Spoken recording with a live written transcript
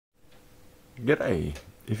G'day.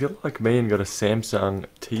 If you're like me and got a Samsung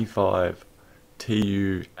T5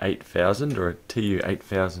 TU8000 or a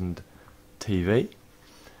TU8000 TV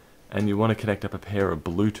and you want to connect up a pair of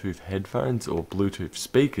Bluetooth headphones or Bluetooth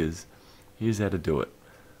speakers, here's how to do it.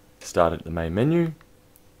 Start at the main menu,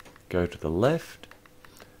 go to the left,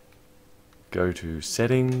 go to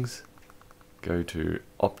settings, go to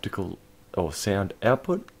optical or sound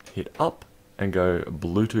output, hit up and go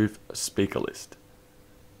Bluetooth speaker list.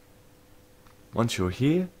 Once you're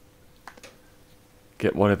here,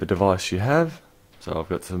 get whatever device you have. So I've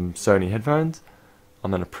got some Sony headphones.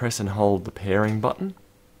 I'm going to press and hold the pairing button.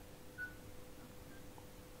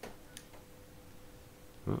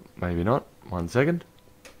 Maybe not. 1 second.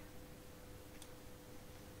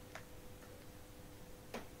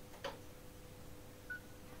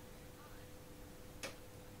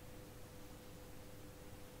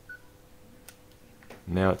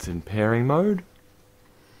 Now it's in pairing mode.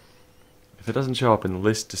 If it doesn't show up in the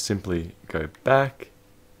list, just simply go back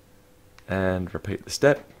and repeat the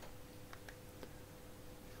step.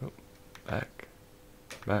 Back,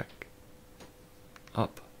 back,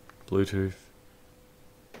 up, Bluetooth.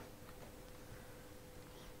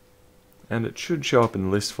 And it should show up in the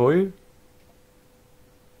list for you.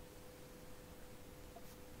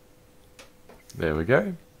 There we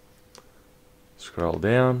go. Scroll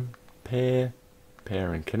down, pair,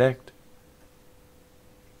 pair and connect.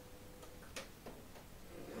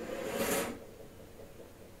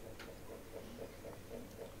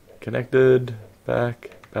 Connected,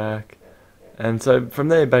 back, and so from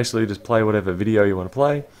there basically just play whatever video you want to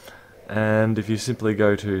play. And if you simply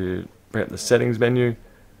go to bring up the settings menu,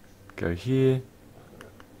 go here,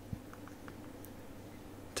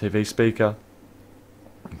 TV speaker,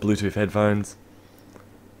 Bluetooth headphones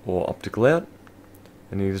or optical out,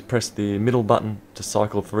 and you just press the middle button to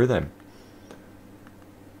cycle through them.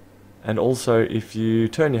 And also if you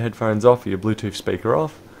turn your headphones off or your Bluetooth speaker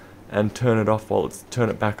off and turn it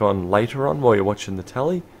back on later on while you're watching the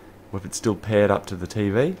telly, or if it's still paired up to the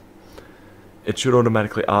TV, it should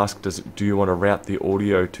automatically ask, do you want to route the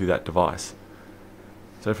audio to that device?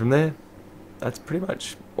 So from there, that's pretty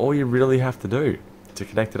much all you really have to do to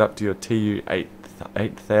connect it up to your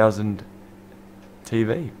TU8000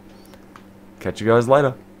 TV. Catch you guys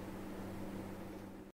later.